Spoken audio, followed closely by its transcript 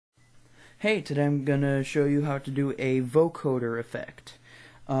Hey, today I'm gonna show you how to do a vocoder effect.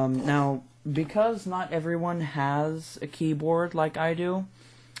 Now, because not everyone has a keyboard like I do,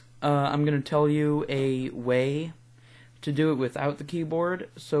 I'm gonna tell you a way to do it without the keyboard.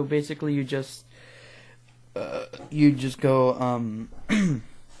 So basically, you just go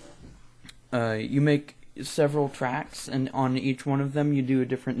you make several tracks, and on each one of them you do a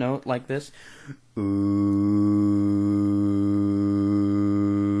different note like this. Ooh.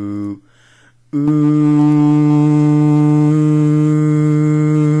 Ooh,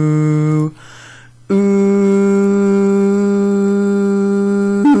 ooh.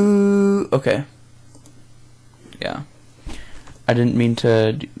 Okay. Yeah. I didn't mean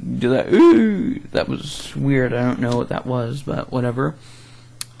to do that. Ooh, that was weird. I don't know what that was, but whatever.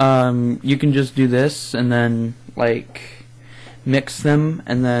 You can just do this and then like mix them,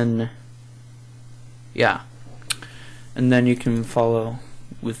 and then yeah, and then you can follow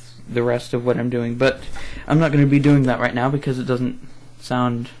with the rest of what I'm doing, but I'm not going to be doing that right now because it doesn't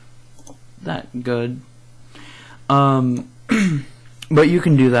sound that good. But you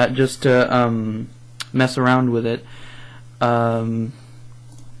can do that just to mess around with it. I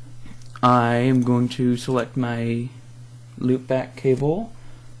am going to select my loopback cable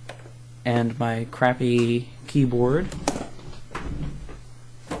and my crappy keyboard.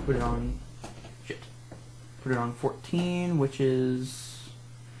 Put it on 14, which is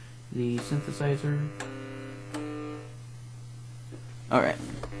the synthesizer. Alright.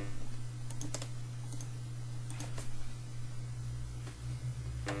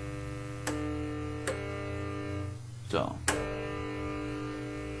 So.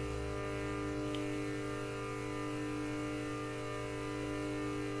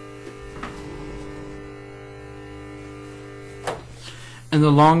 And the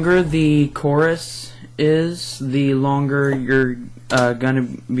longer the chorus is, the longer you're gonna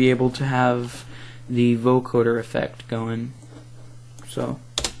be able to have the vocoder effect going. So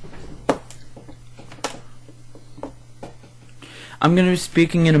I'm gonna be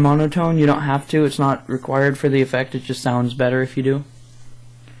speaking in a monotone. You don't have to. It's not required for the effect. It just sounds better if you do.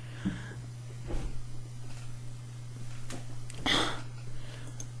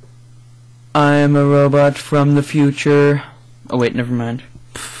 I'm a robot from the future. Oh wait, never mind.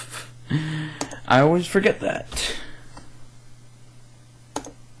 I always forget that.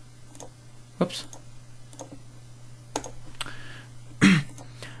 Whoops.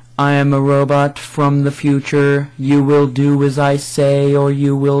 I am a robot from the future. You will do as I say or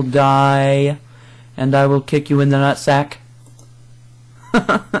you will die. And I will kick you in the nutsack.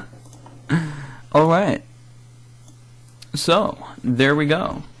 Alright. So, there we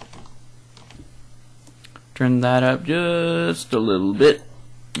go. Turn that up just a little bit.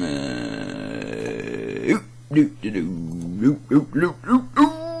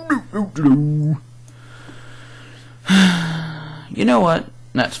 You know what?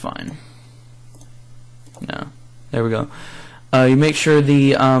 That's fine. No. There we go. You make sure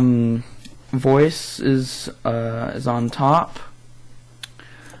the voice is on top,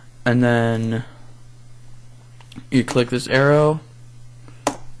 and then you click this arrow.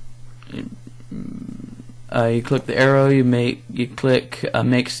 You click the arrow. You click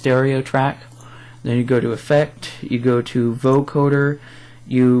make stereo track. Then you go to effect. You go to vocoder.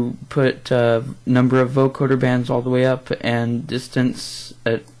 You put number of vocoder bands all the way up and distance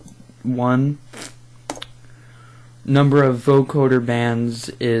at 1. Number of vocoder bands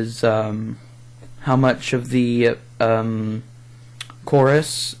is how much of the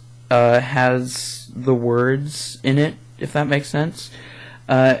chorus has the words in it, if that makes sense,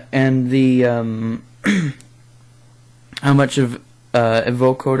 and the how much of a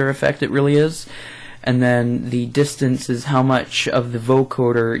vocoder effect it really is. And then the distance is how much of the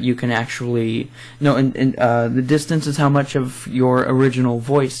vocoder you can actually... No, and the distance is how much of your original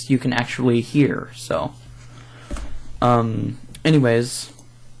voice you can actually hear. So, anyways,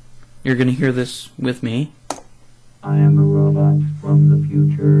 you're going to hear this with me. I am a robot from the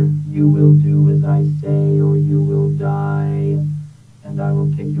future. You will do as I say or you will die. And I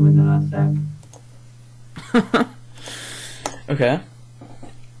will kick you in the nutsack. Okay.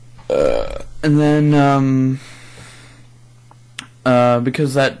 And then,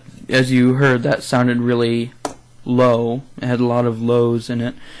 because that, as you heard, that sounded really low, it had a lot of lows in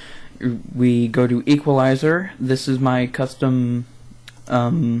it, we go to equalizer. This is my custom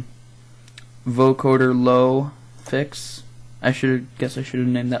vocoder low fix. I should have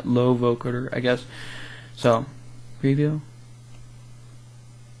named that low vocoder, I guess. So, preview.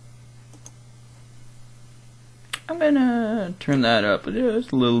 I'm gonna turn that up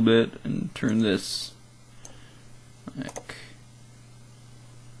just a little bit and turn this like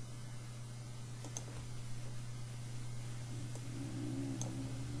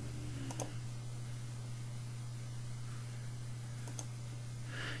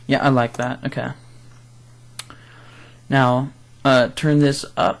Yeah, I like that. Okay. Now, turn this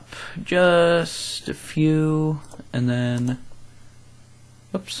up just a few, and then,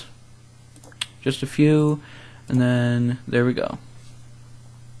 oops, just a few, and then there we go.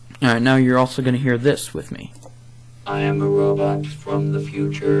 Alright, now you're also going to hear this with me. I am a robot from the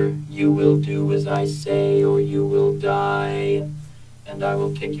future. You will do as I say or you will die. And I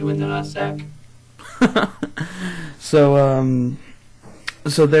will kick you in the nutsack.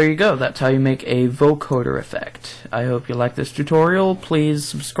 So there you go. That's how you make a vocoder effect. I hope you like this tutorial. Please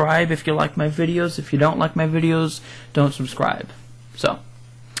subscribe if you like my videos. If you don't like my videos, don't subscribe. So,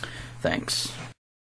 thanks.